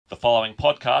The following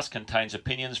podcast contains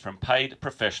opinions from paid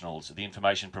professionals. The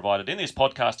information provided in this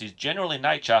podcast is general in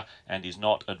nature and is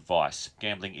not advice.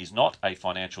 Gambling is not a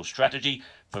financial strategy.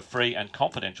 For free and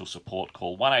confidential support,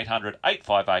 call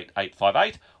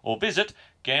 1-800-858-858 or visit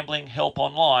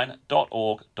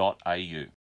gamblinghelponline.org.au.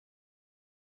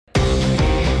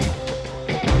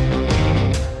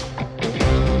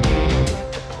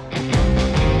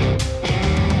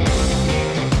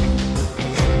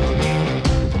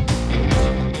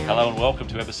 Hello and welcome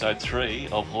to episode 3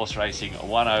 of Horse Racing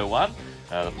 101,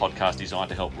 the podcast designed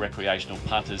to help recreational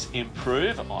punters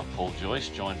improve. I'm Paul Joyce,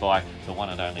 joined by the one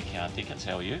and only Kiaarn Dickens.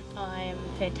 How are you? I am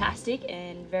fantastic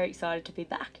and very excited to be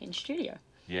back in studio.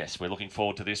 Yes, we're looking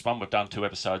forward to this one. We've done 2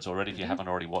 episodes already. If you haven't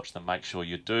already watched them, make sure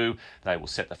you do. They will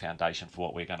set the foundation for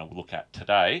what we're going to look at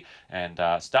today. And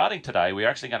starting today, we're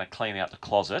actually going to clean out the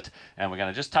closet, and we're going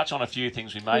to just touch on a few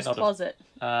things we may Whose not closet?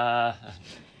 have...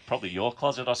 Probably your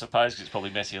closet, I suppose, because it's probably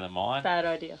messier than mine. Bad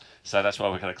idea. So that's why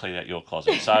we're going to clean out your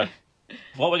closet. So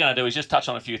what we're going to do is just touch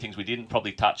on a few things we didn't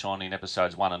probably touch on in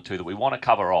episodes 1 and 2 that we want to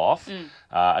cover off.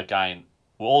 Again,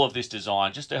 all of this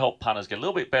design just to help punters get a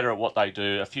little bit better at what they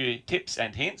do, a few tips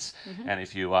and hints. And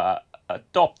if you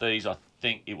adopt these, I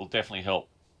think it will definitely help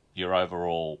your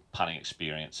overall punting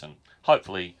experience and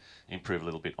hopefully improve a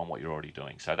little bit on what you're already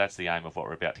doing. So that's the aim of what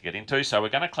we're about to get into. So we're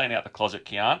going to clean out the closet,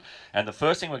 Kiaarn. And the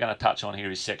first thing we're going to touch on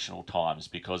here is sectional times,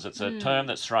 because it's a term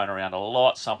that's thrown around a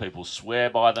lot. Some people swear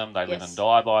by them. They live and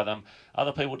die by them.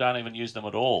 Other people don't even use them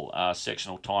at all.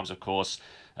 Sectional times, of course,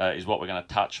 is what we're going to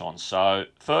touch on. So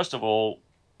first of all,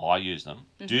 I use them.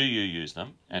 Do you use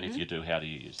them? And if you do, how do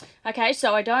you use them? Okay,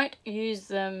 so I don't use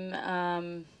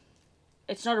them.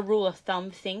 It's not a rule of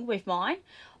thumb thing with mine.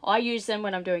 I use them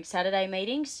when I'm doing Saturday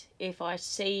meetings. If I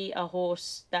see a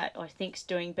horse that I think's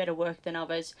doing better work than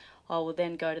others, I will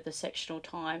then go to the sectional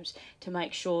times to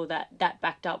make sure that that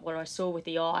backed up what I saw with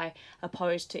the eye,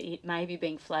 opposed to it maybe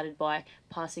being flattered by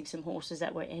passing some horses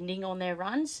that were ending on their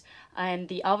runs. And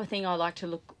the other thing I like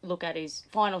to look at is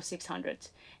final 600s.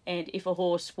 And if a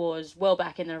horse was well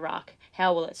back in the ruck,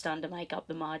 how well it's done to make up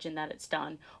the margin that it's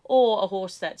done. Or a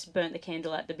horse that's burnt the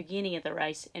candle at the beginning of the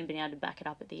race and been able to back it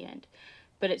up at the end.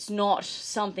 But it's not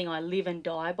something I live and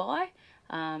die by,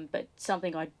 but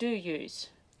something I do use.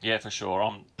 Yeah, for sure.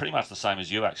 I'm pretty much the same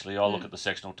as you, actually. I look at the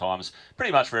sectional times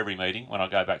pretty much for every meeting when I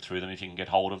go back through them, if you can get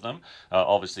hold of them.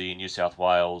 Obviously, in New South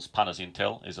Wales, Punters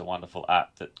Intel is a wonderful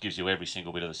app that gives you every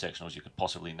single bit of the sectionals you could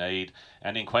possibly need.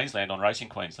 And in Queensland, on Racing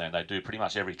Queensland, they do pretty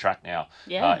much every track now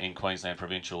in Queensland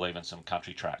Provincial, even some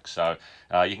country tracks. So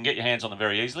you can get your hands on them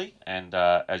very easily. And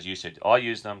as you said, I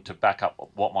use them to back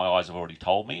up what my eyes have already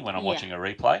told me when I'm watching a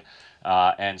replay.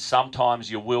 And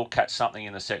sometimes you will catch something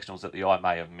in the sectionals that the eye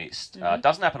may have missed. It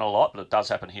doesn't happen a lot, but it does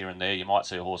happen here and there. You might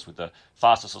see a horse with the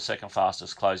fastest or second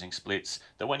fastest closing splits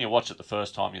that when you watch it the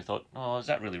first time you thought, oh, is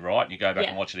that really right? And you go back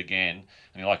and watch it again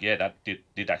and you're like, yeah, that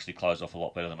did actually close off a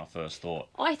lot better than I first thought.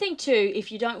 I think too,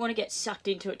 if you don't want to get sucked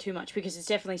into it too much, because it's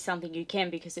definitely something you can,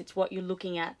 because it's what you're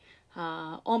looking at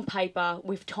on paper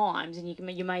with times, and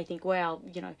you may think, well,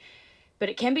 you know, but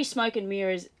it can be smoke and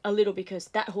mirrors a little, because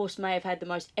that horse may have had the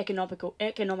most economical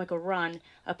run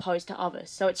opposed to others.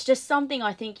 So it's just something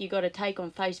I think you got to take on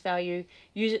face value,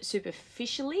 use it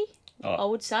superficially, I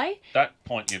would say. That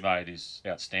point you made is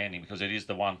outstanding, because it is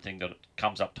the one thing that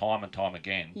comes up time and time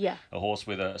again. Yeah. A horse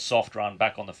with a soft run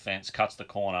back on the fence, cuts the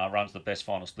corner, runs the best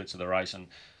final splits of the race, and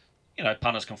you know,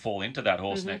 punters can fall into that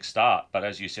horse next start. But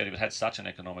as you said, if it had such an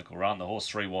economical run, the horse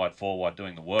 3 wide, 4 wide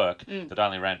doing the work, that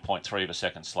only ran 0.3 of a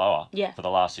second slower for the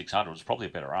last 600 was probably a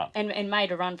better run. And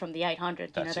made a run from the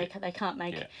 800. You know, they can't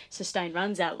make sustained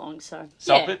runs that long. So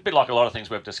a bit like a lot of things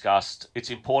we've discussed, it's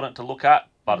important to look at,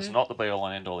 but it's not the be-all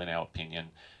and end-all in our opinion.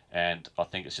 And I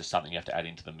think it's just something you have to add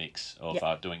into the mix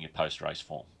of doing your post-race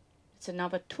form. It's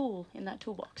another tool in that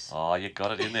toolbox. Oh, you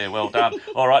got it in there. Well done.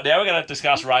 All right, now we're going to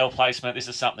discuss rail placement. This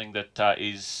is something that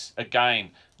is, again,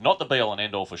 not the be-all and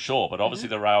end-all for sure, but obviously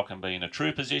the rail can be in a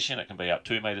true position. It can be up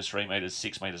 2 metres, 3 metres,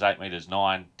 6 metres, 8 metres,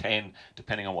 9, 10,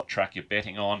 depending on what track you're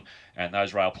betting on. And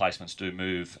those rail placements do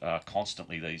move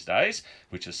constantly these days,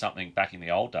 which is something back in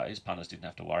the old days punters didn't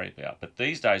have to worry about. But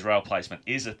these days, rail placement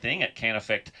is a thing. It can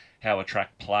affect how a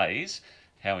track plays.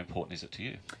 How important is it to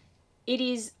you? It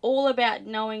is all about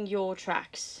knowing your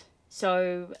tracks.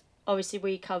 So obviously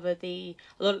we cover a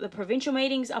lot of the provincial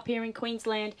meetings up here in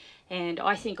Queensland, and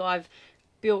I think I've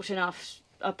built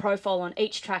a profile on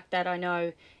each track that I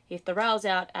know if the rail's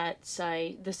out at,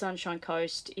 say, the Sunshine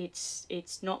Coast,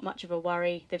 it's not much of a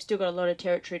worry. They've still got a lot of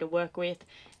territory to work with,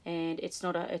 and it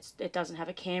doesn't have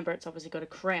a camber. It's obviously got a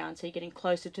crown, so you're getting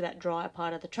closer to that drier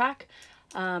part of the track.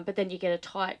 But then you get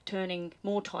a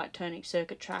more tight turning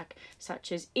circuit track,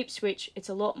 such as Ipswich. It's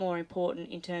a lot more important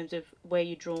in terms of where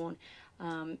you're drawn,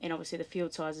 and obviously the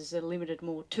field sizes are limited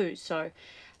more too. So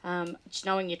just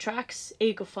knowing your tracks,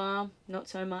 Eagle Farm, not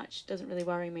so much, doesn't really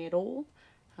worry me at all.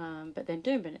 But then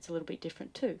Doomben, it's a little bit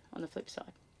different too, on the flip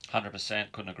side.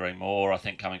 100%, couldn't agree more. I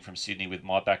think coming from Sydney with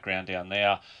my background down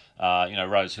there,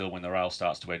 Rose Hill, when the rail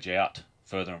starts to edge out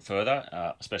further and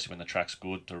further, especially when the track's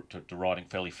good to riding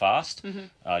fairly fast,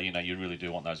 you really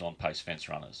do want those on-pace fence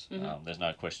runners. There's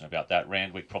no question about that.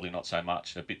 Randwick, probably not so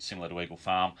much, a bit similar to Eagle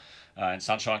Farm. And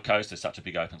Sunshine Coast, there's such a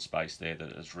big open space there that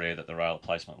it's rare that the rail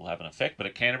placement will have an effect. But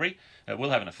at Canterbury, it will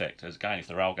have an effect. As again, if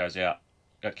the rail goes out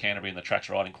at Canterbury and the track's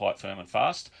riding quite firm and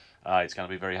fast, it's going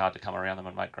to be very hard to come around them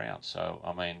and make ground. So,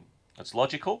 I mean, it's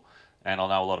logical, and I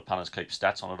know a lot of punters keep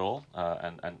stats on it all,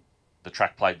 and the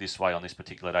track played this way on this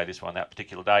particular day, this way on that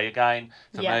particular day. Again,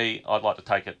 for me, I'd like to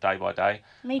take it day by day.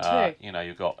 Me too.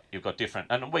 You've got different,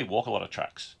 and we walk a lot of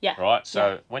tracks, yeah, right?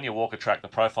 So when you walk a track, the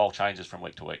profile changes from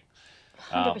week to week.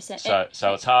 100%.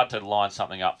 So it's hard to line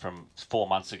something up from 4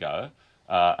 months ago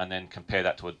and then compare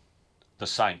that to the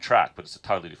same track, but it's a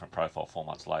totally different profile 4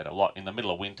 months later. Like in the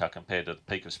middle of winter compared to the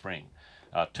peak of spring.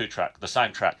 The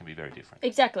same track can be very different.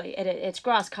 Exactly. It's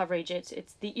grass coverage,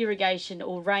 it's the irrigation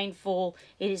or rainfall,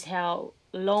 it is how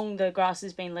long the grass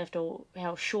has been left or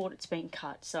how short it's been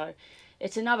cut. So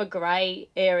it's another grey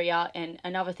area and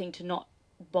another thing to not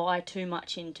buy too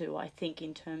much into, I think,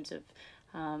 in terms of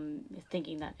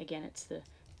thinking that, again, it's the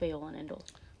be-all and end-all.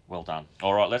 Well done.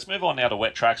 All right, let's move on now to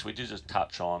wet tracks. We did just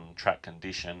touch on track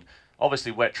condition.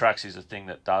 Obviously, wet tracks is a thing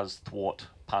that does thwart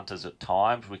punters at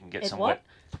times. We can get wet...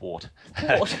 Thwart.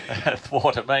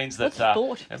 Thwart. It means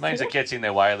that it gets in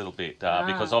their way a little bit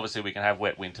because obviously we can have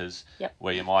wet winters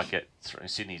where you might get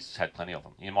Sydney's had plenty of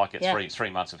them. You might get three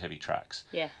months of heavy tracks,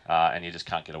 and you just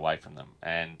can't get away from them.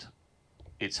 And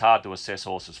it's hard to assess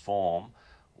horses' form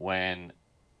when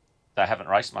they haven't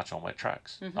raced much on wet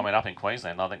tracks. I mean, up in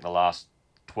Queensland, I think the last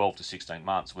 12 to 16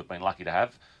 months we've been lucky to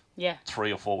have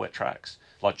 3 or 4 wet tracks,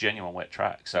 like genuine wet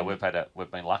tracks. So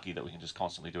we've been lucky that we can just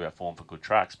constantly do our form for good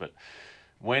tracks, but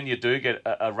when you do get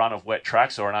a run of wet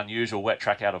tracks or an unusual wet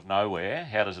track out of nowhere,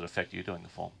 how does it affect you doing the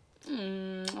form?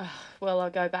 Well, I'll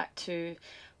go back to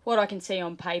what I can see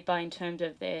on paper in terms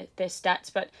of their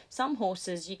stats, but some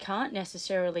horses you can't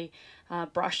necessarily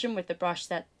brush them with the brush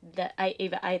that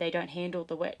either they don't handle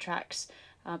the wet tracks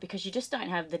because you just don't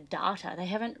have the data. They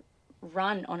haven't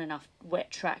run on enough wet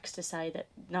tracks to say that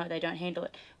no, they don't handle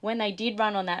it. When they did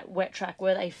run on that wet track,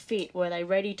 were they fit, were they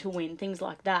ready to win, things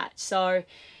like that. So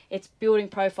it's building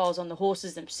profiles on the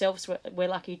horses themselves. We're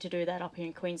lucky to do that up here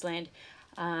in Queensland.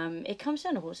 It comes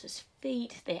down to horses'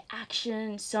 feet, their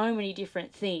action, so many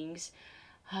different things.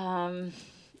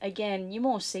 Again, your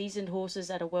more seasoned horses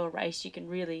that are well raced, you can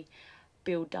really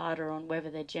build data on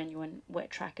whether they're genuine wet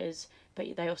trackers,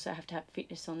 but they also have to have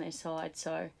fitness on their side.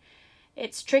 So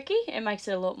it's tricky. It makes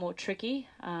it a lot more tricky,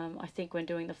 I think, when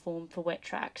doing the form for wet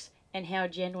tracks and how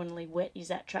genuinely wet is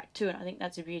that track too. And I think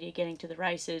that's the beauty of getting to the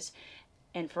races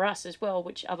and for us as well,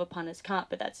 which other punters can't.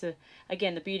 But that's,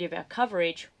 again, the beauty of our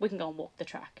coverage. We can go and walk the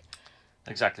track.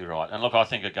 Exactly right. And look, I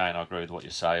think, again, I agree with what you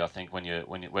say. I think we're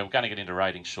going to get into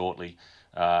ratings shortly,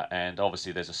 and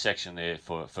obviously there's a section there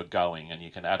for going, and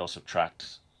you can add or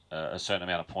subtract a certain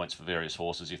amount of points for various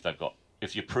horses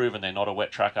if you've proven they're not a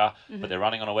wet tracker, but they're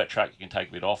running on a wet track, you can take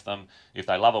a bit off them. If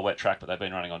they love a wet track, but they've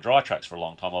been running on dry tracks for a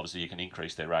long time, obviously you can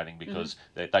increase their rating because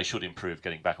they should improve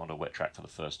getting back onto a wet track for the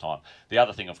first time. The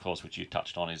other thing, of course, which you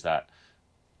touched on, is that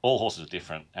all horses are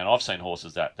different. And I've seen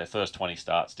horses that their first 20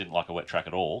 starts didn't like a wet track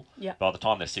at all. Yeah. By the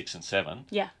time they're 6 and 7,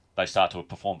 they start to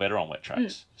perform better on wet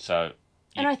tracks. So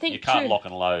I think you can't lock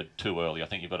and load too early. I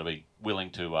think you've got to be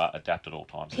willing to adapt at all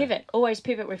times. Always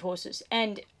pivot with horses.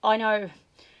 And I know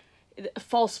a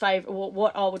false favourite,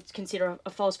 what I would consider a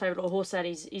false favourite or a horse that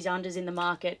is unders in the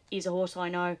market is a horse I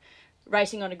know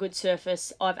racing on a good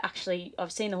surface. I've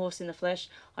seen the horse in the flesh.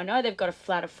 I know they've got a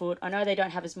flatter foot. I know they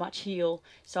don't have as much heel.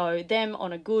 So them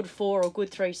on a good 4 or good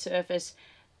 3 surface,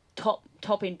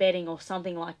 top in bedding or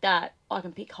something like that, I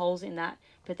can pick holes in that.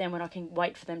 But then when I can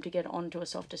wait for them to get onto a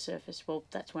softer surface, well,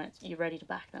 that's when you're ready to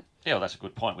back them. Yeah, well, that's a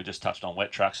good point. We just touched on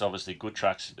wet tracks. Obviously, good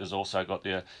tracks has also got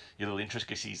your little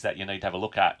intricacies that you need to have a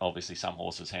look at. Obviously, some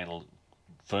horses handle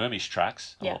firmish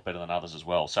tracks a lot better than others as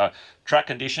well. So track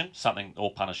condition, something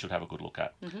all punters should have a good look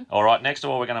at. All right, next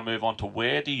of all, we're going to move on to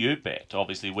where do you bet?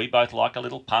 Obviously, we both like a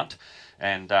little punt.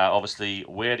 And obviously,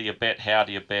 where do you bet? How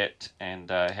do you bet?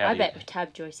 And I bet with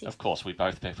tab, Joicey. Of course, we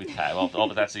both bet with tab.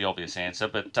 That's the obvious answer.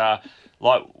 But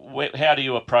like, how do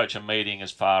you approach a meeting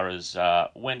as far as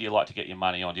when do you like to get your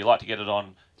money on? Do you like to get it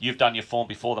on? You've done your form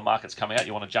before the markets come out.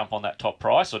 You want to jump on that top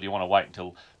price, or do you want to wait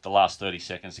until the last 30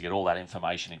 seconds to get all that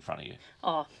information in front of you?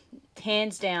 Oh,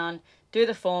 hands down, do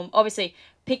the form. Obviously,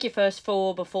 pick your first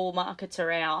four before markets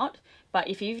are out. But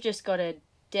if you've just got a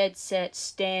dead set,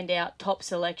 standout top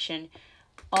selection,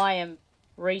 I am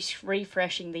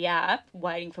refreshing the app,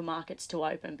 waiting for markets to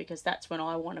open, because that's when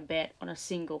I want to bet on a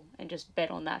single and just bet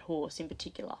on that horse in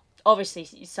particular. Obviously,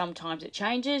 sometimes it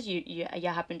changes. You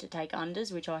happen to take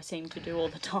unders, which I seem to do all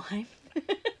the time.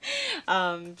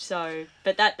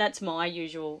 But that's my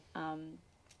usual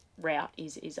route.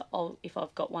 Is if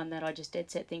I've got one that I just dead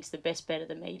set think's the best bet of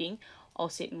the meeting, I'll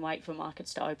sit and wait for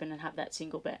markets to open and have that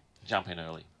single bet. Jump in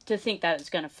early. To think that it's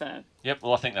going to firm. Yep,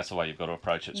 well, I think that's the way you've got to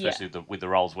approach it, especially with the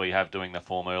roles we have, doing the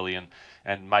form early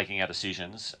and making our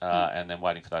decisions and then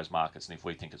waiting for those markets. And if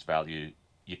we think it's value,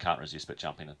 you can't resist but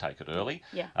jump in and take it early.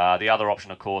 Yeah. The other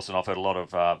option, of course, and I've heard a lot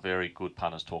of very good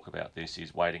punters talk about this,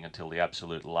 is waiting until the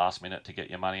absolute last minute to get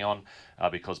your money on,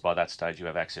 because by that stage you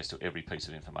have access to every piece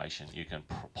of information you can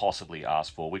possibly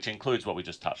ask for, which includes what we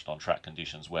just touched on: track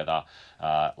conditions, weather,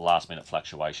 last minute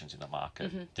fluctuations in the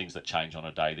market, things that change on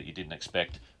a day that you didn't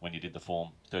expect when you did the form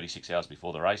 36 hours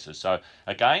before the races. So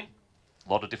again,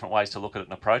 a lot of different ways to look at it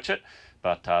and approach it.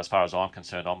 But as far as I'm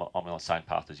concerned, I'm on the same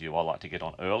path as you. I like to get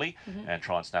on early and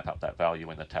try and snap up that value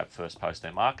when the tab first post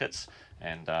their markets.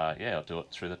 And I'll do it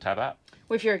through the tab app.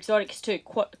 With your exotics too,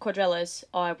 quadrellas,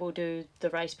 I will do the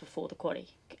race before the quaddie.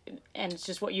 And it's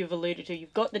just what you've alluded to.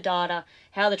 You've got the data,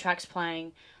 how the track's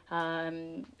playing,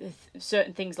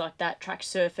 certain things like that. Track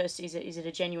surface, is it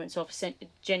a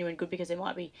genuine good, because there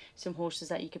might be some horses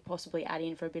that you could possibly add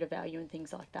in for a bit of value and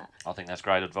things like that. I think that's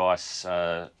great advice.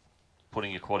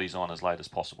 Putting your quaddies on as late as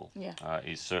possible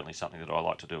is certainly something that I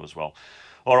like to do as well.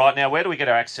 All right, now where do we get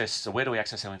our access? Where do we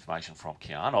access our information from,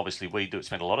 Kiaarn? Obviously, we do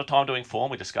spend a lot of time doing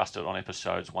form. We discussed it on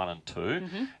episodes 1 and 2,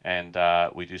 and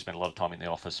we do spend a lot of time in the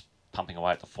office pumping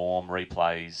away at the form,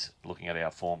 replays, looking at our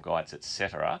form guides,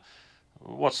 etc.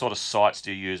 What sort of sites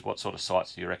do you use? What sort of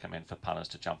sites do you recommend for punters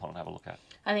to jump on and have a look at?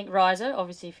 I think Riser,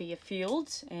 obviously, for your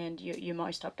fields and your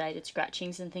most updated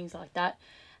scratchings and things like that.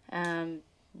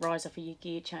 Riser for your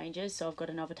gear changes, so I've got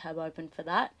another tab open for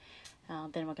that.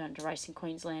 Then we're going to Racing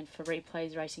Queensland for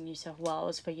replays, Racing New South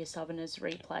Wales for your Southerners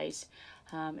replays.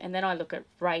 And then I look at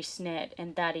RaceNet,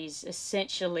 and that is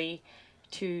essentially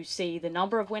to see the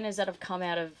number of winners that have come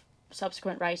out of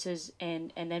subsequent races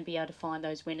and then be able to find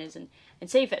those winners and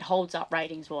see if it holds up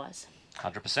ratings-wise.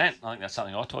 100%. I think that's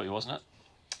something I taught you, wasn't it?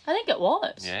 I think it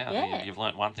was. Yeah, I think you've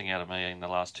learnt one thing out of me in the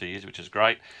last 2 years, which is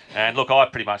great. And look, I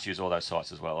pretty much use all those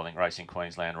sites as well. I think Racing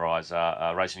Queensland,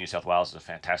 Riser, Racing New South Wales is a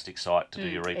fantastic site to do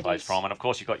your replays from. And of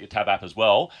course, you've got your tab app as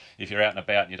well. If you're out and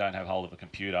about and you don't have hold of a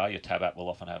computer, your tab app will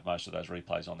often have most of those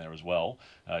replays on there as well.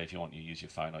 If you want to use your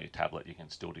phone or your tablet, you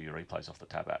can still do your replays off the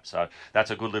tab app. So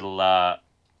that's a good little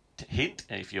hint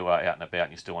if you are out and about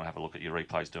and you still want to have a look at your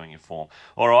replays doing your form.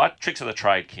 All right, tricks of the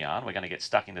trade, Kiaarn. We're going to get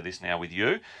stuck into this now with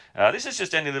you. This is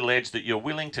just any little edge that you're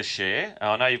willing to share.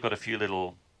 I know you've got a few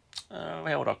little,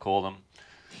 how would I call them?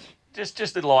 Just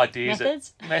little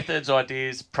ideas. Methods,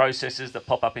 ideas, processes that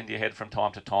pop up into your head from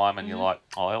time to time, and you're like,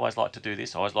 oh, I always like to do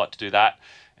this, I always like to do that.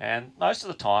 And most of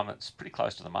the time it's pretty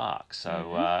close to the mark.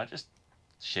 So just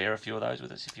share a few of those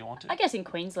with us if you want to. I guess in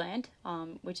Queensland,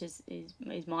 which is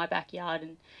my backyard,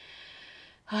 and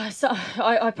so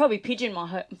I probably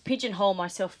pigeonhole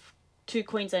myself to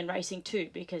Queensland racing too,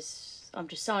 because I'm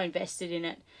just so invested in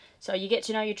it. So you get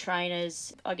to know your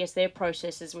trainers, I guess their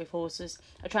processes with horses.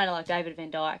 A trainer like David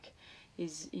Van Dyke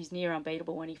is near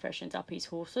unbeatable when he freshens up his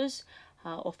horses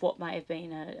off what may have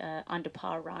been a under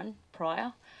par run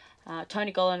prior.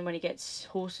 Tony Gollan, when he gets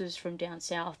horses from down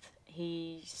south,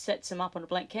 he sets them up on a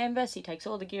blank canvas. He takes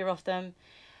all the gear off them,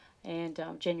 and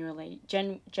generally,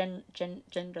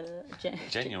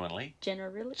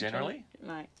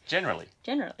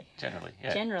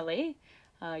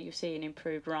 you'll see an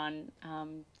improved run.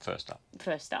 First up.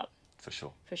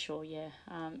 For sure, yeah.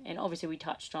 And obviously we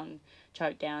touched on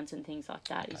choke downs and things like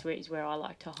that. Okay. is where I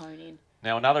like to hone in.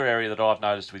 Now, another area that I've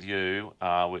noticed with you,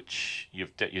 which you're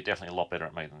definitely a lot better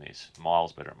at me than this,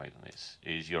 miles better at me than this,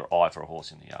 is your eye for a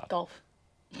horse in the yard. Golf.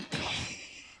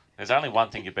 There's only one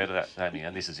thing you're better at, Amy,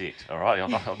 and this is it, all right? I'm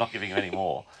not giving you any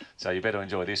more, so you better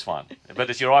enjoy this one. But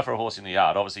it's your eye for a horse in the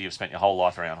yard. Obviously, you've spent your whole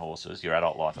life around horses, your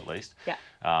adult life at least. Yeah.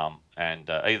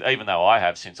 Even though I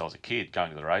have since I was a kid going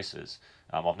to the races,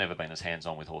 I've never been as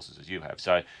hands-on with horses as you have.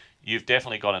 So you've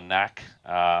definitely got a knack.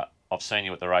 I've seen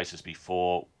you at the races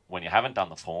before when you haven't done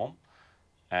the form,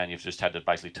 and you've just had to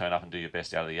basically turn up and do your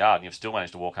best out of the yard, and you've still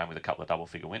managed to walk home with a couple of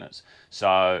double-figure winners.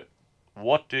 So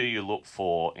what do you look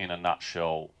for in a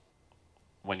nutshell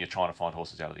when you're trying to find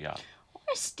horses out of the yard?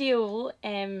 I still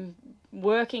am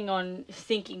working on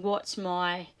thinking what's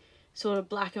my sort of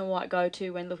black and white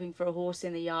go-to when looking for a horse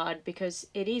in the yard, because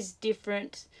it is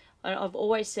different. I've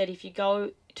always said if you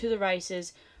go to the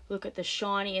races, look at the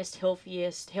shiniest,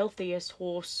 healthiest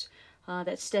horse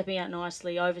that's stepping out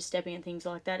nicely, overstepping and things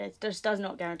like that. It just does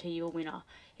not guarantee you a winner.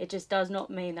 It just does not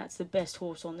mean that's the best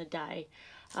horse on the day.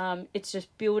 It's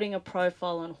just building a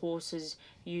profile on horses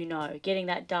getting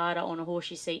that data on a horse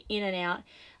you see in and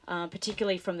out,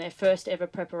 particularly from their first ever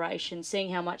preparation,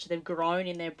 seeing how much they've grown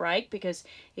in their break, because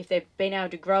if they've been able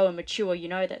to grow and mature, you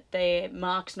know that their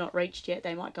mark's not reached yet,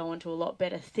 they might go on to a lot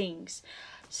better things.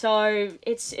 So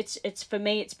it's for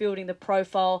me, it's building the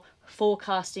profile,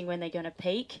 forecasting when they're going to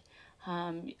peak.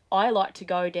 I like to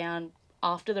go down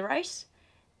after the race,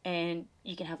 and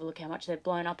you can have a look how much they've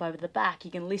blown up over the back.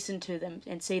 You can listen to them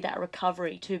and see that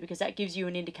recovery too, because that gives you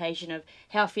an indication of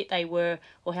how fit they were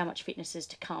or how much fitness is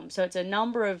to come. So it's a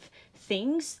number of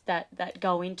things that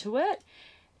go into it,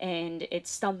 and it's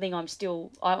something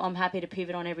I'm happy to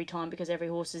pivot on every time, because every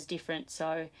horse is different.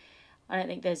 So I don't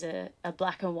think there's a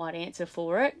black and white answer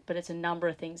for it, but it's a number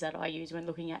of things that I use when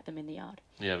looking at them in the yard.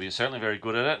 Yeah, well, you're certainly very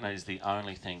good at it, and it's the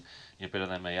only thing you're better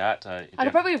than me at. I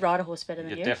could probably ride a horse better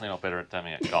than you. You're definitely not better than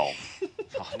me at golf.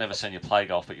 I've never seen you play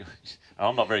golf, but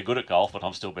I'm not very good at golf, but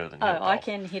I'm still better than you at golf. I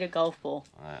can hit a golf ball.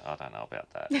 I don't know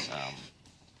about that.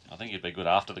 I think you'd be good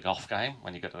after the golf game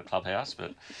when you get to the clubhouse,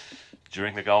 but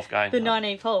during the golf game... The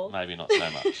 19th hole. Maybe not so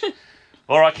much.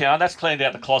 All right, Kiaarn, that's cleaned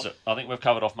out the closet. I think we've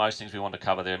covered off most things we wanted to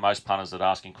cover there. Most punters that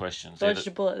are asking questions. Dodged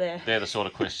a bullet there. They're the sort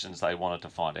of questions they wanted to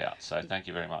find out. So thank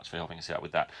you very much for helping us out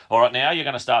with that. All right, now you're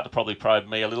going to start to probably probe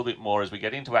me a little bit more as we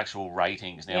get into actual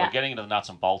ratings. Now, we're getting into the nuts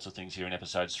and bolts of things here in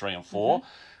episodes 3 and 4. Mm-hmm.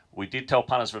 We did tell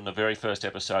punters from the very first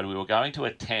episode we were going to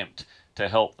attempt to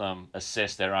help them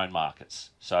assess their own markets.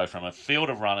 So from a field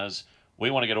of runners,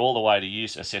 we want to get all the way to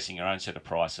use assessing your own set of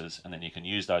prices, and then you can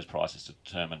use those prices to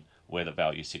determine where the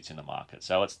value sits in the market.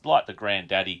 So it's like the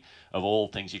granddaddy of all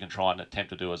things you can try and attempt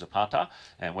to do as a punter,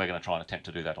 and we're going to try and attempt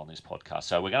to do that on this podcast.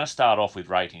 So we're going to start off with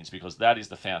ratings, because that is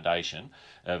the foundation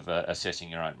of assessing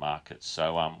your own markets.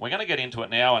 So we're going to get into it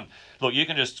now, and look, you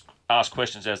can just ask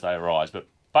questions as they arise, but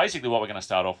basically what we're going to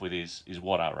start off with is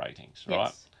what are ratings, right?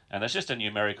 Yes. And there's just a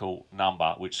numerical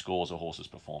number which scores a horse's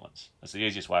performance. That's the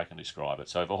easiest way I can describe it.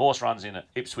 So if a horse runs in an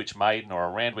Ipswich Maiden or a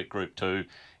Randwick Group 2,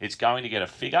 it's going to get a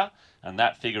figure, and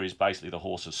that figure is basically the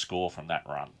horse's score from that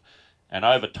run. And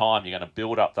over time, you're going to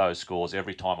build up those scores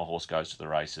every time a horse goes to the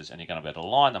races, and you're going to be able to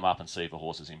line them up and see if a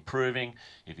horse is improving,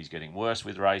 if he's getting worse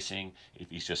with racing, if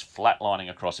he's just flatlining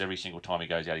across every single time he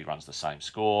goes out, he runs the same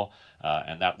score.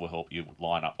 And that will help you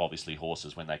line up, obviously,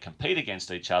 horses when they compete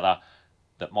against each other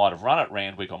that might have run at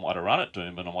Randwick or might have run at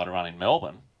Doomben or might have run in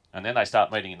Melbourne, and then they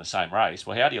start meeting in the same race.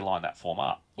 Well, how do you line that form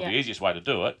up? Well, the easiest way to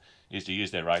do it is to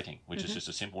use their rating, which is just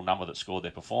a simple number that scored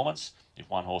their performance. If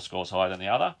one horse scores higher than the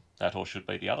other, that horse should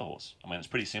beat the other horse. I mean, it's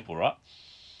pretty simple, right?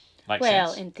 Makes sense?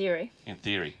 Well, in theory. In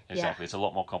theory, exactly. Yeah. It's a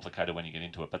lot more complicated when you get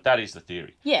into it, but that is the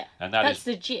theory. Yeah, and that's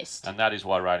the gist. And that is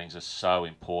why ratings are so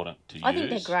important to use. I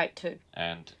think they're great too.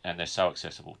 And they're so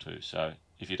accessible too. So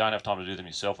if you don't have time to do them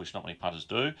yourself, which not many punters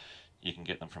do, you can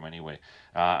get them from anywhere.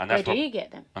 Where do you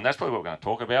get them? And that's probably what we're going to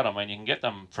talk about. I mean, you can get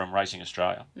them from Racing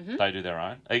Australia. Mm-hmm. They do their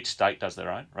own. Each state does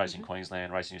their own. Racing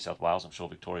Queensland, Racing New South Wales, I'm sure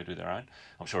Victoria do their own.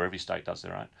 I'm sure every state does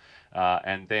their own.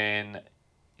 And then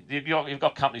you've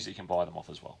got companies that you can buy them off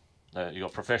as well. You've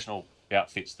got professional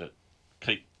outfits that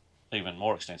keep even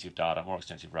more extensive data, more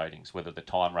extensive ratings, whether they're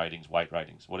time ratings, weight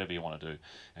ratings, whatever you want to do,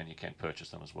 and you can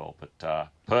purchase them as well. But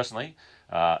personally,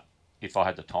 if I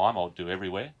had the time, I would do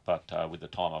everywhere. But with the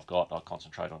time I've got, I'll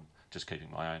concentrate on just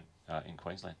keeping my own in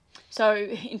Queensland. So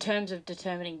in terms of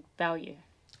determining value?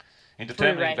 In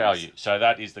determining value, so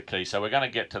that is the key. So we're going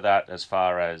to get to that as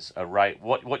far as a rate.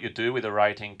 What you do with a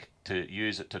rating to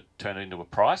use it to turn it into a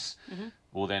price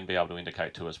will then be able to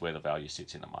indicate to us where the value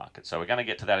sits in the market. So we're going to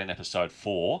get to that in episode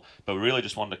 4, but we really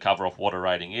just wanted to cover off what a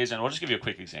rating is. And I'll just give you a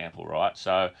quick example, right?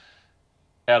 So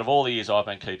out of all the years I've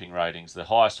been keeping ratings, the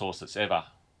highest horse that's ever...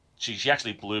 She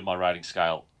actually blew my rating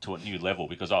scale to a new level,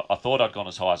 because I thought I'd gone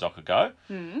as high as I could go.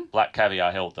 Black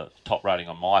Caviar held the top rating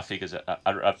on my figures,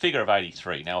 a figure of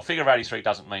 83. Now, a figure of 83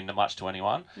 doesn't mean much to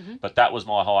anyone, but that was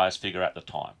my highest figure at the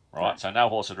time, right? So no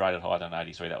horse had rated higher than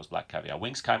 83. That was Black Caviar.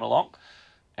 Winx came along,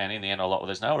 and in the end I thought, well,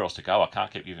 there's nowhere else to go. I can't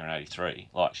keep giving her an 83.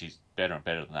 Like, she's better and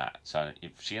better than that. So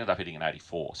if she ended up hitting an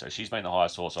 84. So she's been the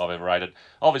highest horse I've ever rated.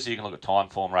 Obviously, you can look at time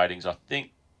form ratings. I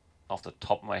think, off the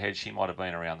top of my head, she might have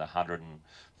been around the 130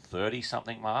 $1.30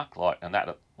 something mark, and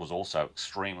that was also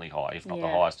extremely high, if not the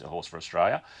Yeah. highest horse for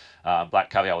Australia. Black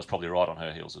Caviar was probably right on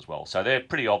her heels as well. So they're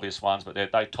pretty obvious ones, but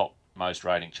they top most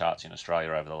rating charts in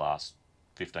Australia over the last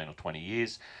 15 or 20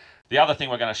 years. The other thing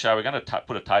we're going to show, we're going to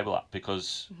put a table up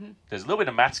because there's a little bit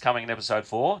of maths coming in episode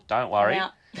 4. Don't worry.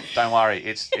 Yeah. Don't worry.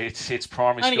 It's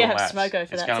primary I'm school gonna have maths. Smoko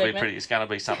for It's that going to be segment. pretty. It's going to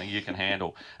be something you can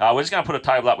handle. We're just going to put a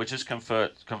table up which just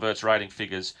converts rating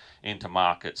figures into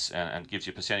markets and gives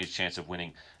you a percentage chance of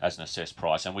winning as an assessed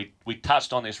price. And we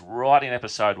touched on this right in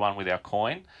episode 1 with our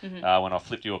coin when I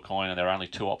flipped you a coin and there were only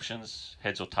 2 options,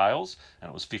 heads or tails, and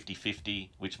it was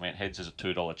 50-50, which meant heads is a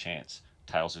 $2 chance.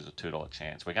 Tails is a $2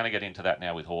 chance. We're going to get into that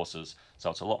now with horses,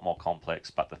 so it's a lot more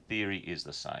complex, but the theory is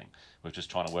the same. We're just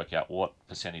trying to work out what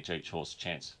percentage each horse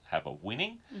chance have of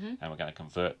winning, and we're going to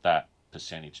convert that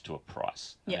percentage to a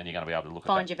price. And then you're going to be able to look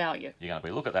Find at that. your value. You're going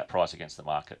to look at that price against the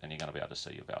market, and you're going to be able to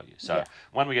see your value. So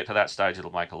when we get to that stage,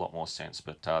 it'll make a lot more sense.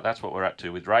 But that's what we're up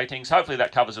to with ratings. Hopefully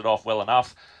that covers it off well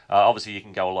enough. Obviously, you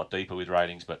can go a lot deeper with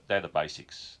ratings, but they're the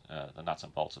basics, the nuts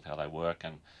and bolts of how they work.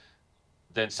 And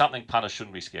then something punters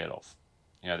shouldn't be scared of.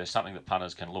 You know, there's something that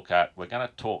punters can look at. We're going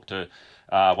to talk to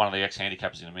one of the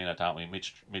ex-handicappers in a minute, aren't we,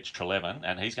 Mitch Trelevin,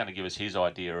 and he's going to give us his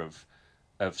idea of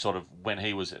sort of when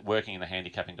he was working in the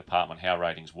handicapping department, how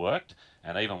ratings worked,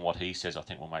 and even what he says I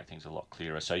think will make things a lot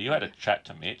clearer. So you had a chat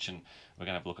to Mitch, and we're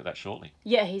going to have a look at that shortly.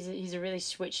 Yeah, he's a really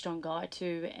switched on guy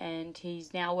too, and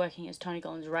he's now working as Tony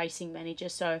Gollan's racing manager.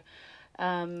 So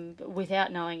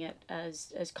without knowing it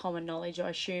as common knowledge, I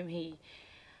assume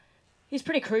he's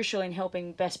pretty crucial in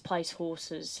helping best placed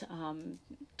horses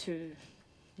to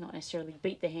not necessarily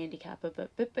beat the handicapper,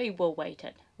 but be well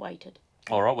weighted.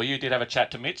 All right, well, you did have a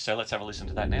chat to Mitch, so let's have a listen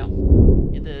to that now.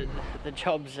 Yeah, the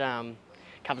jobs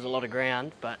covers a lot of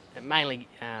ground, but mainly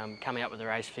coming up with the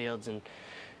race fields, and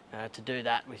to do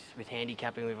that with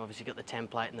handicapping, we've obviously got the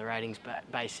template and the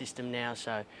ratings-based system now,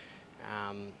 so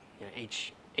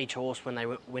each horse, when they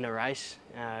win a race,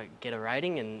 get a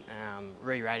rating, and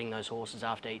re-rating those horses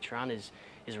after each run is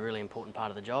a really important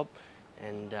part of the job,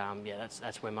 and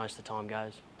that's where most of the time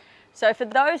goes. So for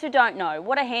those who don't know,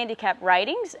 what are handicap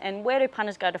ratings and where do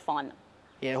punters go to find them?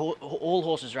 Yeah, all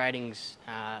horses' ratings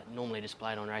are normally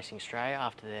displayed on Racing Australia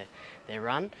after their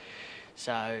run.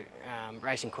 So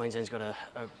Racing Queensland's got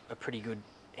a pretty good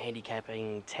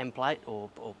handicapping template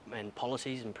and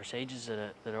policies and procedures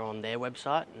that are on their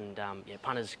website, and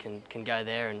punters can go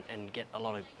there and get a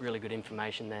lot of really good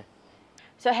information there.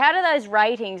 So how do those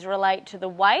ratings relate to the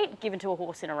weight given to a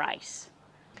horse in a race?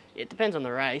 It depends on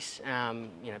the race.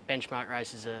 Benchmark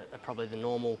races are probably the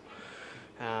normal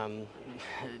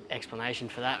explanation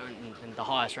for that, and the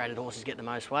highest rated horses get the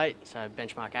most weight. So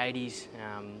benchmark 80s,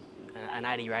 an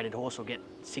 80 rated horse will get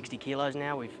 60 kilos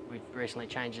now. We've recently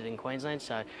changed it in Queensland,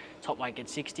 so top weight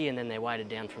gets 60, and then they're weighted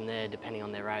down from there depending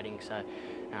on their rating. So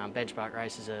benchmark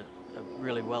races are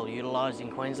really well utilised in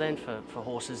Queensland for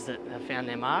horses that have found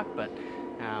their mark, but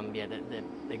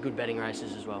they're good betting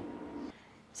races as well.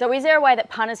 So is there a way that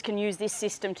punters can use this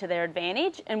system to their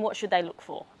advantage, and what should they look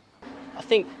for? I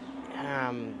think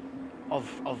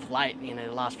of late,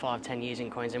 the last 5-10 years in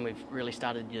Queensland, we've really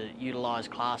started to utilise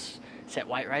class set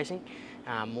weight racing,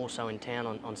 more so in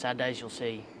town. On Saturdays you'll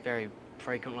see very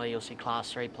frequently,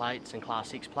 class 3 plates and class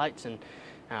 6 plates, and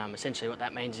essentially what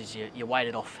that means is you're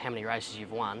weighted off how many races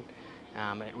you've won,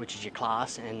 which is your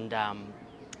class, and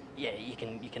you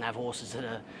can have horses that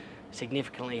are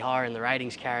significantly higher in the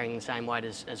ratings carrying the same weight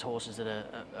as horses that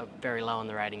are very low in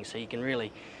the ratings, so you can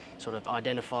really sort of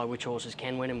identify which horses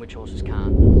can win and which horses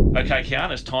can't. Okay,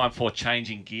 Kiaarn, it's time for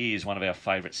Changing Gears, one of our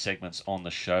favourite segments on the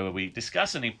show, where we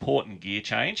discuss an important gear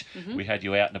change. We had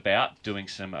you out and about doing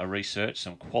some research,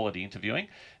 some quality interviewing,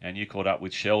 and you caught up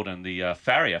with Sheldon, the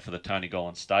farrier for the Tony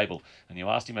Gollan stable, and you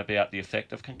asked him about the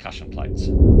effect of concussion plates.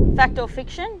 Fact or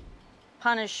fiction?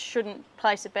 Punters shouldn't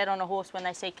place a bet on a horse when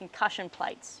they see concussion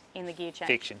plates in the gear change.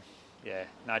 Fiction. Yeah,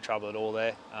 no trouble at all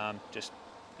there. Just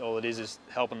all it is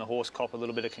helping the horse cop a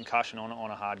little bit of concussion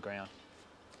on a hard ground.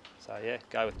 So yeah,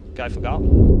 go for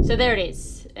goal. So there it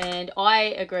is, and I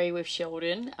agree with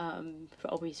Sheldon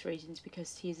for obvious reasons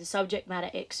because he's a subject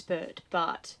matter expert.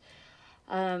 But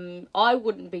I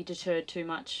wouldn't be deterred too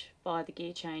much by the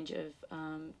gear change of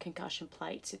concussion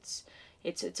plates.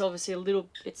 It's obviously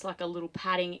it's like a little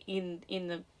padding in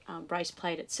the brace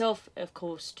plate itself, of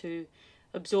course, to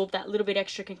absorb that little bit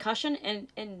extra concussion,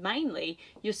 and mainly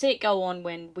you'll see it go on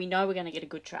when we know we're going to get a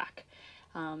good track.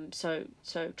 So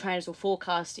trainers will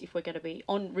forecast if we're going to be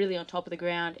really on top of the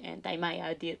ground, and they may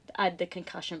add the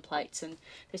concussion plates, and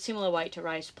they're similar weight to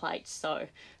race plates. So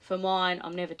for mine,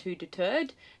 I'm never too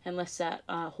deterred unless that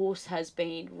horse has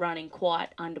been running quite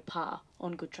under par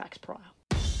on good tracks prior.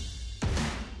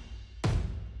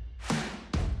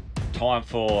 time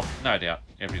for, no doubt,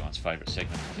 everyone's favourite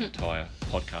segment of the entire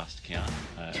podcast, Kiaarn.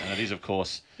 And it is, of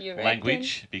course,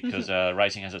 language, because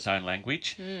racing has its own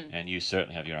language, and you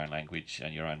certainly have your own language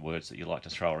and your own words that you like to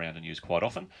throw around and use quite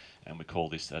often. And we call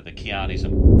this the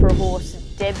Kiaarnism. For a horse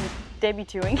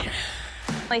debuting,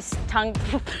 at least tongue.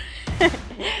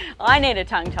 I need a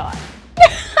tongue tie.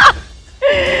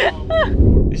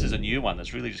 This is a new one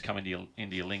that's really just come into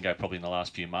your lingo probably in the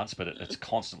last few months, but it's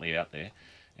constantly out there.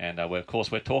 And of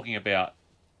course, we're talking about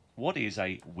what is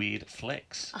a weird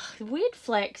flex. Weird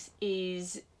flex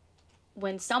is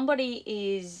when somebody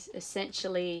is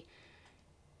essentially,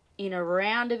 in a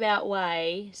roundabout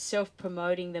way,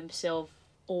 self-promoting themselves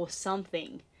or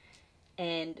something,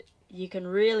 and you can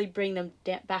really bring them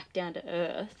back down to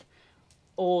earth,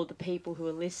 or the people who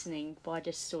are listening, by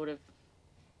just sort of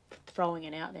throwing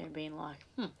it out there and being like,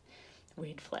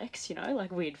 weird flex,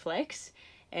 like weird flex.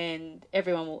 And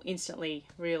everyone will instantly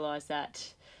realise that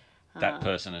that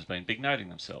person has been big noting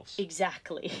themselves.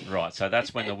 Exactly. Right, so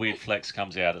that's when the weird flex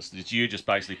comes out. It's you just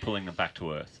basically pulling them back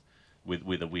to earth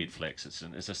with a weird flex.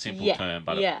 It's a simple term,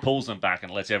 but it pulls them back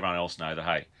and lets everyone else know that,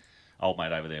 hey, old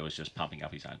mate over there was just pumping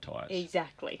up his own tyres.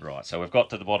 Exactly. Right, so we've got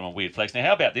to the bottom of weird flex. Now,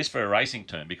 how about this for a racing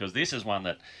term? Because this is one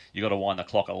that you've got to wind the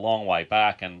clock a long way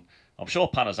back, and I'm sure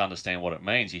punters understand what it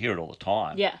means. You hear it all the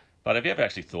time. Yeah. But have you ever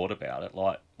actually thought about it?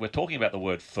 Like, we're talking about the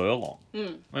word furlong. I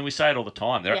mean, we say it all the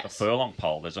time. They're at the furlong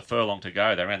pole. There's a furlong to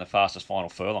go. They ran the fastest final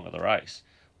furlong of the race.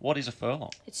 What is a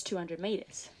furlong? It's 200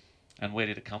 metres. And where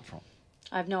did it come from?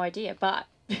 I have no idea, but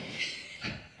I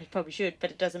probably should,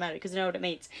 but it doesn't matter because I know what it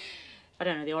means. I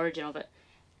don't know the origin of it.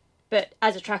 But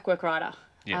as a track work rider,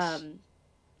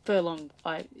 furlong,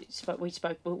 we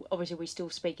spoke, well, obviously we still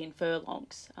speak in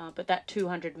furlongs, but that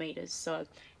 200 metres, so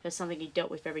that's something he dealt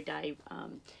with every day,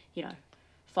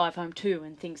 5 home 2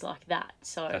 and things like that.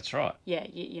 So that's right. Yeah,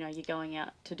 you're going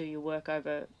out to do your work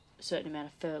over a certain amount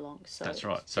of furlongs. So that's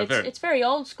right. So it's very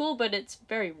old school, but it's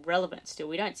very relevant still.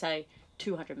 We don't say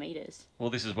 200 metres.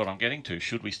 Well, this is what I'm getting to.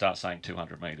 Should we start saying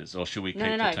 200 metres, or should we keep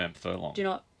the term furlong? Do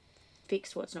not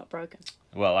fix what's not broken.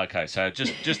 Well, okay, so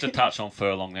just to touch on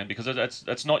furlong then, because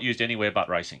it's not used anywhere but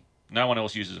racing. No one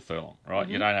else uses a furlong, right?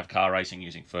 You don't have car racing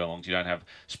using furlongs. You don't have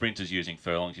sprinters using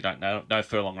furlongs. You don't no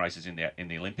furlong races in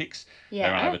the Olympics. Yeah.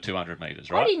 They're over 200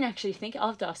 metres, right? I didn't actually think. I'll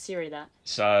have to ask Siri that.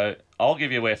 So I'll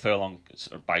give you where furlong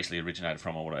basically originated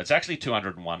from. It's actually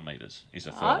 201 metres is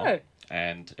a furlong. Oh.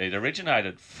 And it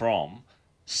originated from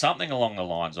something along the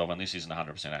lines of, and this isn't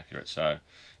 100% accurate, so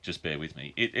just bear with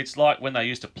me. It's like when they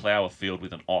used to plough a field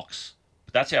with an ox.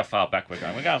 But that's how far back we're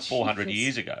going. We're going 400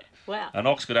 years ago. Wow. An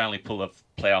ox could only pull a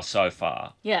plough so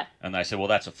far. Yeah. And they said, well,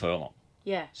 that's a furlong.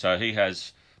 Yeah. So he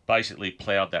has basically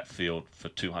ploughed that field for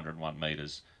 201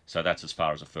 metres. So that's as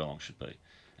far as a furlong should be.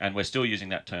 And we're still using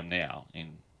that term now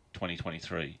in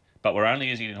 2023. But we're only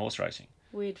using it in horse racing.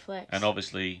 Weird flex. And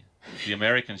obviously, the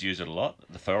Americans use it a lot.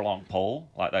 The furlong pole,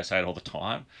 like they say it all the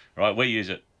time. Right? We use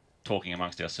it talking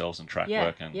amongst ourselves and track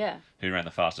work and who ran the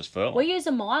fastest furlong. We use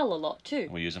a mile a lot too.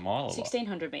 We use a mile a lot.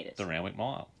 1,600 metres. The Randwick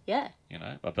mile. Yeah.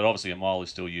 But obviously a mile is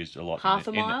still used a lot Half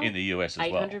a mile, in the US as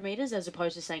 800 metres as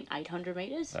opposed to saying 800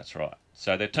 metres. That's right.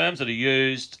 So they're terms that are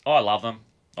used. I love them.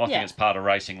 I think it's part of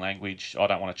racing language. I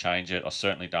don't want to change it. I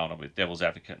certainly don't want to be devil's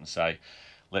advocate and say,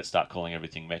 let's start calling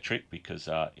everything metric, because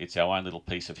it's our own little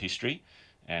piece of history,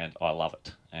 and I love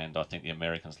it. And I think the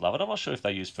Americans love it. I'm not sure if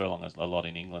they use furlong a lot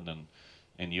in England and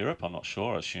in Europe. I'm not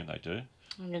sure. I assume they do.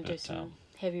 I'm going to do some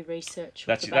heavy research.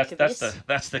 That's the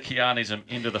Kiaarnism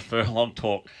into the furlong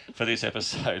talk for this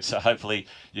episode. So hopefully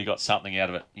you got something out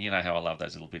of it. You know how I love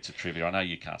those little bits of trivia. I know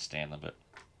you can't stand them, but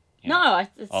I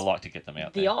like to get them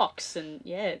out there. The ox and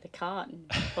the cart and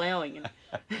ploughing.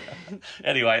 And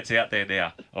anyway, it's out there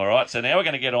now. All right. So now we're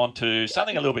going to get on to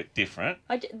something a little bit different.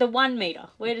 The 1 metre.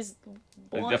 Where does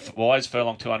why is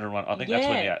furlong 201? I think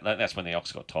that's when the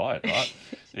ox got tired, right?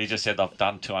 He just said, I've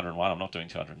done 201. I'm not doing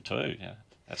 202. Yeah.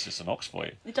 That's just an ox for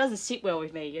you. It doesn't sit well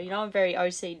with me. I'm very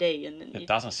OCD. And it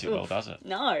doesn't sit well, does it?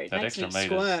 No, it makes me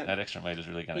squirm. That extra metre is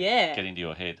really going to get into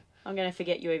your head. I'm going to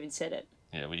forget you even said it.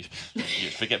 Yeah, well, you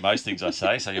forget most things I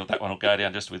say, so that one will go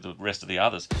down just with the rest of the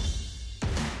others.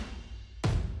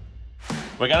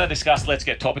 We're going to discuss Let's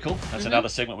Get Topical. That's another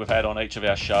segment we've had on each of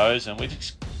our shows, and we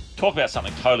talk about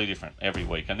something totally different every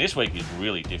week. And this week is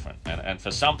really different. And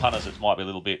for some punters, it might be a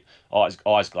little bit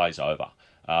eyes glaze over,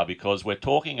 because we're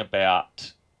talking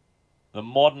about the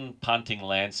modern punting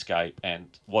landscape and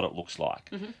what it looks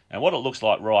like. And what it looks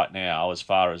like right now, as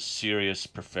far as serious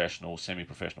professional,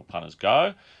 semi-professional punters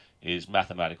go, is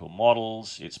mathematical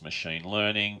models, it's machine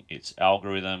learning, it's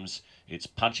algorithms, it's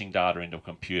punching data into a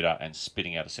computer and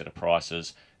spitting out a set of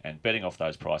prices and betting off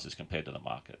those prices compared to the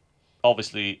market.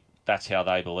 Obviously, that's how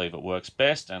they believe it works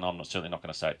best, and I'm certainly not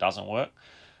going to say it doesn't work.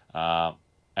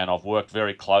 And I've worked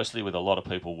very closely with a lot of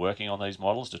people working on these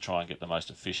models to try and get the most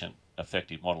efficient,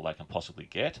 effective model they can possibly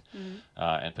get,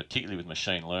 and particularly with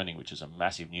machine learning, which is a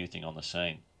massive new thing on the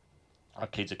scene. Our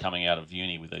kids are coming out of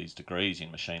uni with these degrees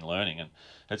in machine learning, and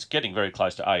it's getting very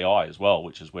close to AI as well,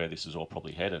 which is where this is all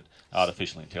probably headed,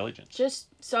 artificial intelligence. Just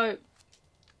so,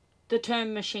 the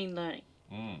term machine learning,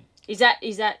 is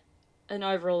that an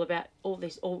overall about all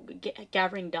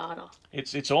gathering data?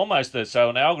 It's almost so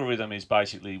an algorithm is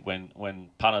basically when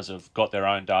punters have got their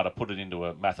own data, put it into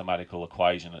a mathematical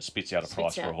equation, it spits out a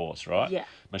price for a horse, right? Yeah.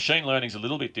 Machine learning's a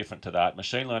little bit different to that.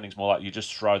 Machine learning's more like you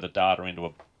just throw the data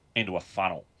into a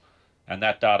funnel. And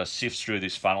that data sifts through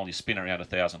this funnel, you spin around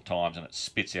 1,000 times, and it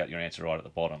spits out your answer right at the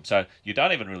bottom. So you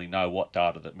don't even really know what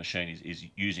data that machine is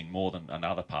using more than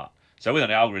another part. So with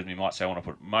an algorithm, you might say, I want to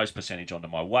put most percentage onto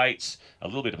my weights, a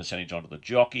little bit of percentage onto the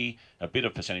jockey, a bit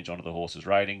of percentage onto the horse's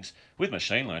ratings. With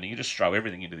machine learning, you just throw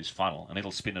everything into this funnel, and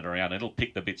it'll spin it around. It'll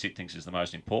pick the bits it thinks is the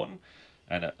most important,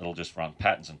 and it'll just run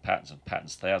patterns and patterns and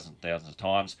patterns, thousands of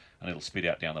times, and it'll spit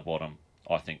out down the bottom,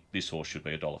 I think this horse should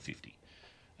be $1.50.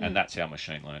 And that's how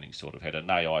machine learning sort of headed. And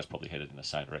AI is probably headed in the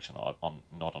same direction. I'm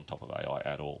not on top of AI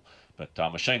at all. But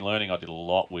machine learning, I did a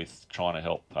lot with trying to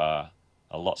help a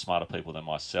lot smarter people than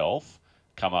myself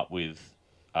come up with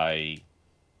a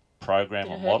program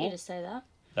or model. Did it hurt you to say that?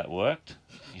 That worked.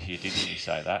 You didn't you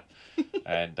say that.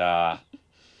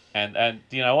 And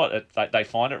you know what? They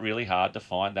find it really hard to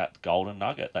find that golden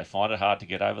nugget. They find it hard to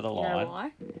get over the line. You know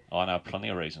why? I know plenty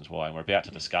of reasons why, and we're about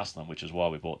to discuss them, which is why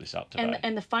we brought this up today.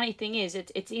 And the funny thing is,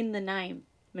 it's in the name.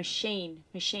 Machine.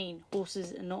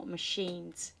 Horses are not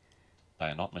machines. They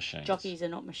are not machines. Jockeys are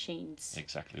not machines.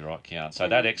 Exactly right, Kiaarn. So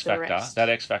And that the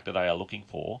X factor they are looking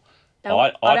for,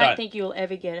 I don't think you'll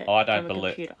ever get it I don't from a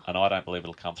believe, computer. and I don't believe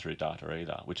it'll come through data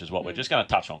either, which is what we're just going to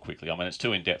touch on quickly. I mean, it's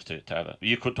too in depth to have it.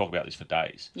 You could talk about this for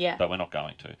days, Yeah. but we're not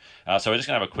going to. So we're just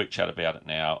going to have a quick chat about it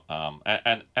now.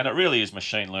 And it really is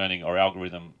machine learning or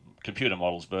algorithm computer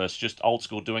models versus just old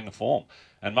school doing the form.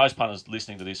 And most punters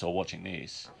listening to this or watching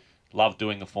this love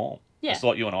doing the form. Yeah. It's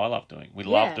what you and I love doing. We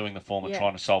love doing the form and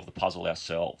trying to solve the puzzle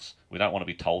ourselves. We don't want to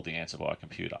be told the answer by a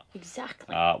computer.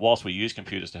 Exactly. Whilst we use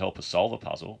computers to help us solve a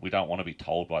puzzle, we don't want to be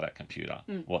told by that computer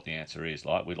what the answer is.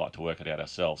 Like, we'd like to work it out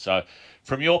ourselves. So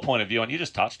from your point of view, and you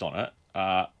just touched on it,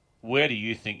 where do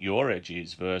you think your edge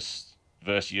is versus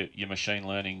your machine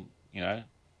learning,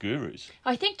 gurus?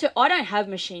 I think I don't have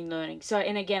machine learning. So,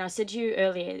 and again, I said to you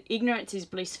earlier, ignorance is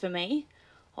bliss for me.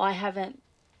 I haven't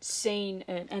seen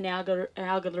an algorithm.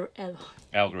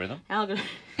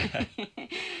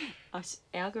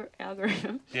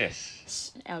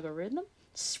 Yes. Algorithm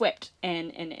swept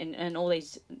and all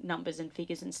these numbers and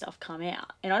figures and stuff come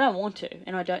out, and I don't want to,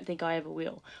 and I don't think I ever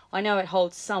will. I know it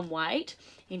holds some weight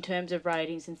in terms of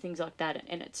ratings and things like that,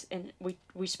 and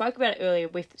we spoke about it earlier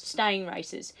with staying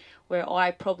races, where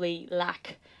I probably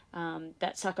lack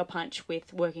that sucker punch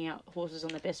with working out horses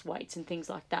on the best weights and things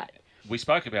like that. We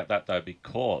spoke about that, though,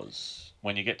 because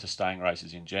when you get to staying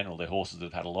races in general, they're horses that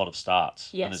have had a lot of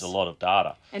starts, Yes. and there's a lot of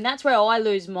data. And that's where I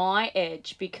lose my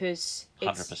edge, because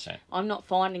 100%. I'm not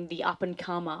finding the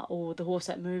up-and-comer or the horse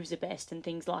that moves the best and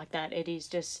things like that. It is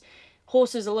just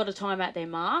horses a lot of time at their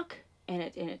mark, and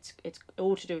it's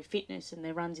all to do with fitness and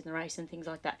their runs in the race and things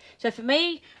like that. So for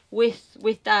me,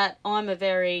 with that, I'm a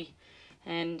very...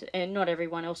 And not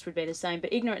everyone else would be the same,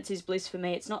 but ignorance is bliss for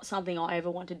me. It's not something I ever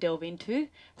want to delve into,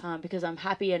 because I'm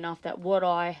happy enough that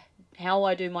how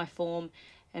I do my form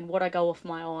and what I go off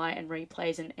my eye and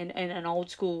replays and an old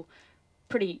school,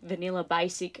 pretty vanilla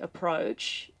basic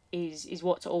approach is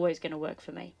what's always going to work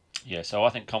for me. Yeah, so I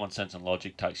think common sense and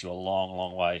logic takes you a long,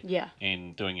 long way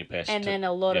in doing your best. And then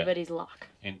a lot of it is luck.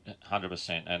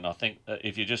 100%. And I think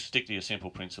if you just stick to your simple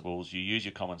principles, you use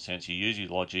your common sense, you use your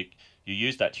logic, you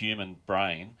use that human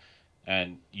brain,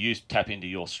 and tap into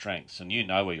your strengths. And you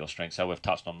know where your strengths are. We've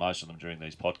touched on most of them during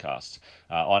these podcasts.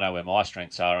 I know where my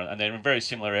strengths are, and they're in very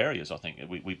similar areas, I think.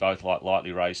 We both like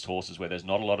lightly raised horses where there's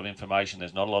not a lot of information,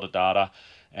 there's not a lot of data.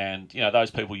 And, those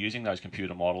people using those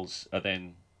computer models are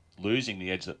then losing the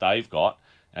edge that they've got,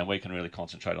 and we can really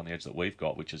concentrate on the edge that we've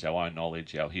got, which is our own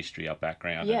knowledge, our history, our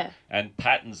background, and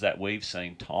patterns that we've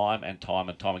seen time and time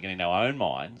and time again in our own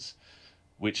minds,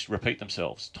 which repeat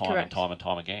themselves time and time and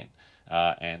time again.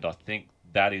 And I think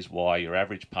that is why your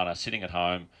average punter sitting at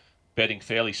home, betting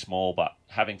fairly small but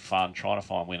having fun, trying to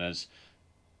find winners,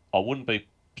 I wouldn't be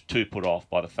too put off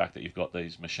by the fact that you've got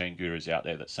these machine gurus out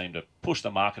there that seem to push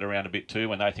the market around a bit too.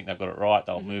 When they think they've got it right,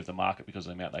 they'll move the market because of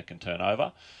the amount they can turn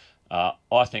over.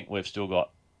 I think we've still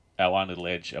got our own little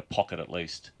edge, a pocket at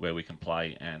least, where we can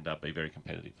play and be very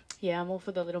competitive. Yeah, I'm all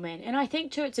for the little man. And I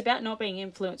think, too, it's about not being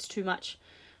influenced too much.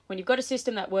 When you've got a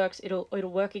system that works, it'll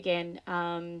work again.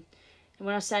 And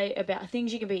when I say about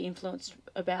things you can be influenced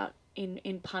about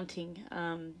in punting,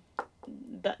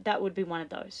 that would be one of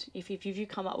those. If you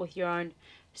come up with your own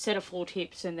set of 4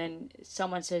 tips and then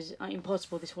someone says,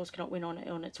 impossible, this horse cannot win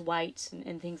on its weights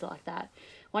and things like that.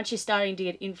 Once you're starting to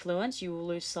get influence, you will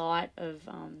lose sight of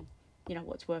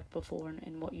what's worked before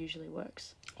and what usually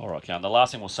works. All right, Kiaarn. The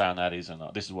last thing we'll say on that is, and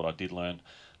this is what I did learn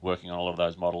working on a lot of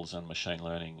those models and machine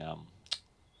learning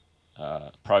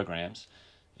programs,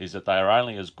 is that they are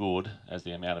only as good as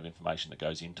the amount of information that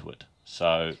goes into it.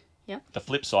 So the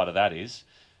flip side of that is,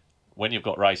 when you've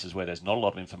got races where there's not a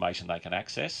lot of information they can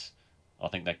access, I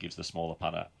think that gives the smaller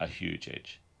punter a huge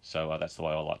edge. So that's the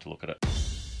way I like to look at it.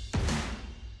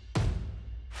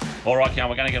 All right, Kiaarn,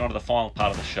 we're going to get on to the final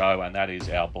part of the show, and that is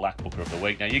our Black Booker of the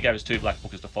Week. Now, you gave us 2 Black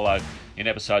Bookers to follow in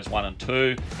episodes 1 and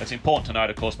 2. It's important to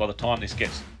note, of course, by the time this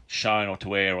gets shown or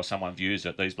to air or someone views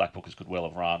it, these Black Bookers could well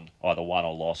have run, either won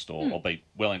or lost, or be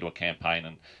well into a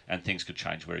campaign, and things could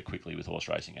change very quickly with horse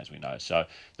racing, as we know. So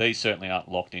these certainly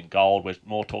aren't locked in gold. We're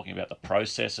more talking about the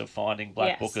process of finding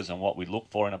Black Bookers and what we look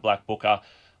for in a Black Booker.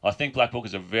 I think Black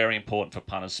Bookers are very important for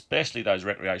punters, especially those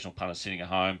recreational punters sitting at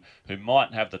home who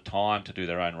mightn't have the time to do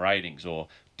their own ratings or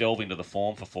delve into the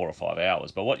form for 4 or 5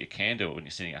 hours. But what you can do when you're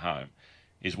sitting at home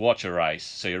is watch a race,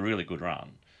 see a really good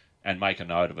run, and make a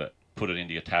note of it, put it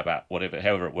into your tab app,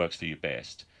 however it works for you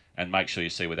best, and make sure you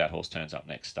see where that horse turns up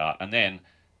next start. And then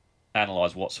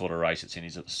analyse what sort of race it's in.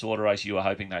 Is it the sort of race you were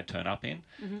hoping they'd turn up in?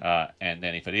 And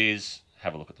then if it is,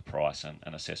 have a look at the price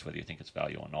and assess whether you think it's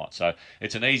value or not. So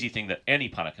it's an easy thing that any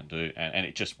punter can do, and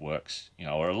it just works,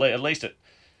 or at least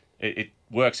it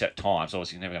works at times.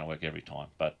 Obviously, it's never going to work every time,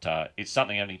 but it's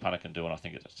something any punter can do, and I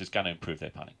think it's just going to improve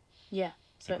their punting. Yeah,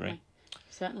 certainly. Agree?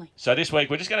 Certainly. So this week,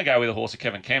 we're just going to go with a horse of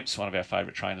Kevin Kemp's, one of our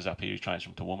favourite trainers up here who trains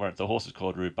from Toowoomba. The horse is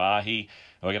called Rubahi.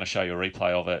 We're going to show you a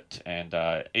replay of it, and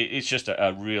it's just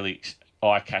a really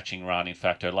eye-catching run. In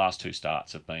fact, her last 2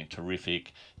 starts have been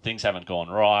terrific. Things haven't gone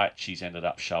right. She's ended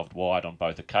up shoved wide on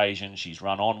both occasions. She's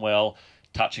run on well.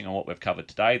 Touching on what we've covered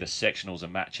today, the sectionals are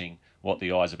matching what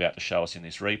the eye's about to show us in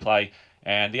this replay.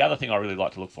 And the other thing I really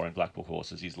like to look for in Black Book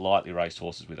horses is lightly raced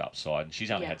horses with upside. And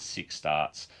she's only had 6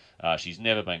 starts. She's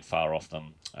never been far off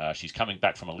them. She's coming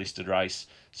back from a listed race,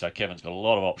 so Kevin's got a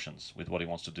lot of options with what he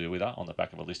wants to do with her on the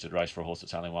back of a listed race for a horse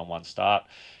that's only won 1 start.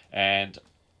 And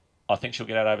I think she'll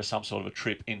get out over some sort of a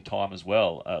trip in time as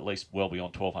well, at least well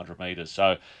beyond 1,200 metres.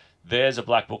 So there's a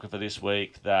Black Booker for this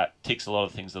week that ticks a lot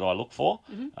of things that I look for.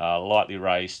 Lightly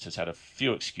raced, has had a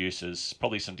few excuses,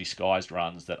 probably some disguised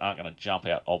runs that aren't going to jump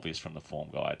out obvious from the form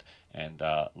guide. And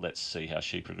let's see how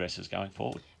she progresses going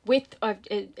forward.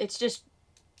 It's just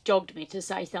jogged me to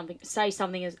say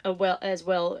something as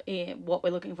well what we're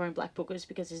looking for in Black Bookers,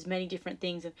 because there's many different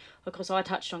things, and of course I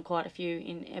touched on quite a few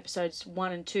in episodes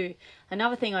 1 and 2.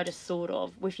 Another thing I just thought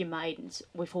of with your maidens,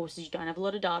 with horses you don't have a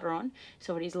lot of data on,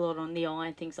 so it is a lot on the eye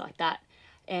and things like that,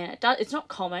 and it's not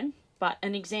common, but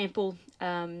an example,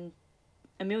 a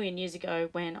million years ago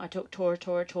when I took Tora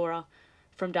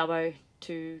from Dubbo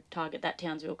to target that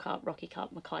Townsville Cup, Rocky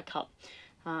Cup, Mackay Cup.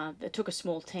 They took a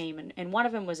small team, and one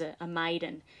of them was a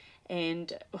maiden,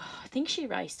 and I think she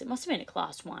raced, it must have been a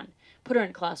Class 1. Put her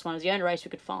in Class 1. It was the only race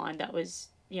we could find that was,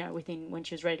 within when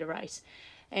she was ready to race.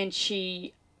 And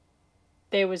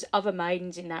there was other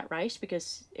maidens in that race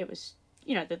because it was,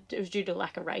 it was due to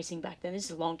lack of racing back then. This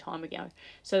is a long time ago.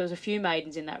 So there was a few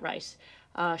maidens in that race.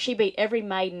 She beat every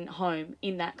maiden home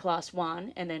in that Class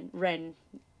 1 and then ran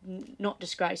not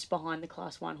disgraced behind the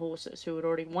Class 1 horses who had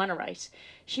already won a race.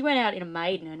 She went out in a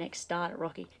maiden her next start at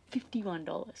Rocky, $51.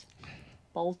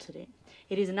 Bolted in.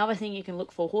 It is another thing you can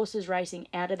look for, horses racing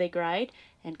out of their grade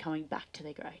and coming back to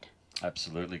their grade.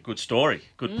 Absolutely. Good story.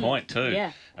 Good point too.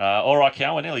 Yeah. All right,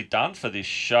 Kiaarn, we're nearly done for this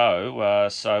show,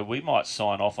 so we might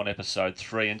sign off on episode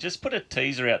 3 and just put a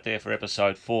teaser out there for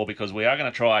episode 4, because we are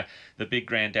going to try the Big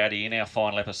Granddaddy in our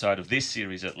final episode of this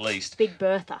series at least. Big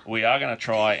Bertha. We are going to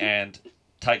try and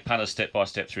take punters step by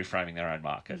step through framing their own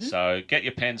market. So get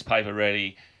your pens, paper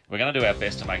ready. We're going to do our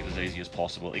best to make it as easy as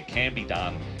possible. It can be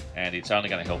done, and it's only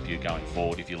going to help you going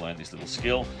forward if you learn this little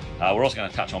skill. We're also going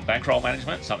to touch on bankroll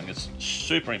management, something that's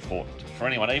super important for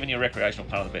anyone, even your recreational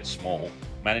punter that bets small.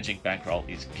 Managing bankroll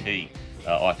is key,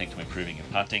 I think, to improving your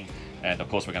punting. And of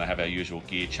course, we're going to have our usual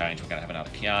gear change. We're going to have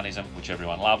another Kiaarnism, which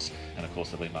everyone loves. And of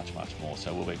course, there'll be much, much more.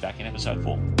 So we'll be back in episode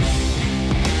 4.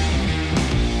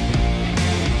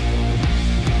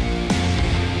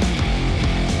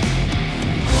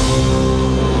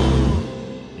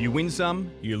 You win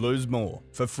some, you lose more.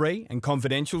 For free and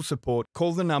confidential support,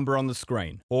 call the number on the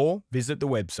screen or visit the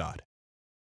website.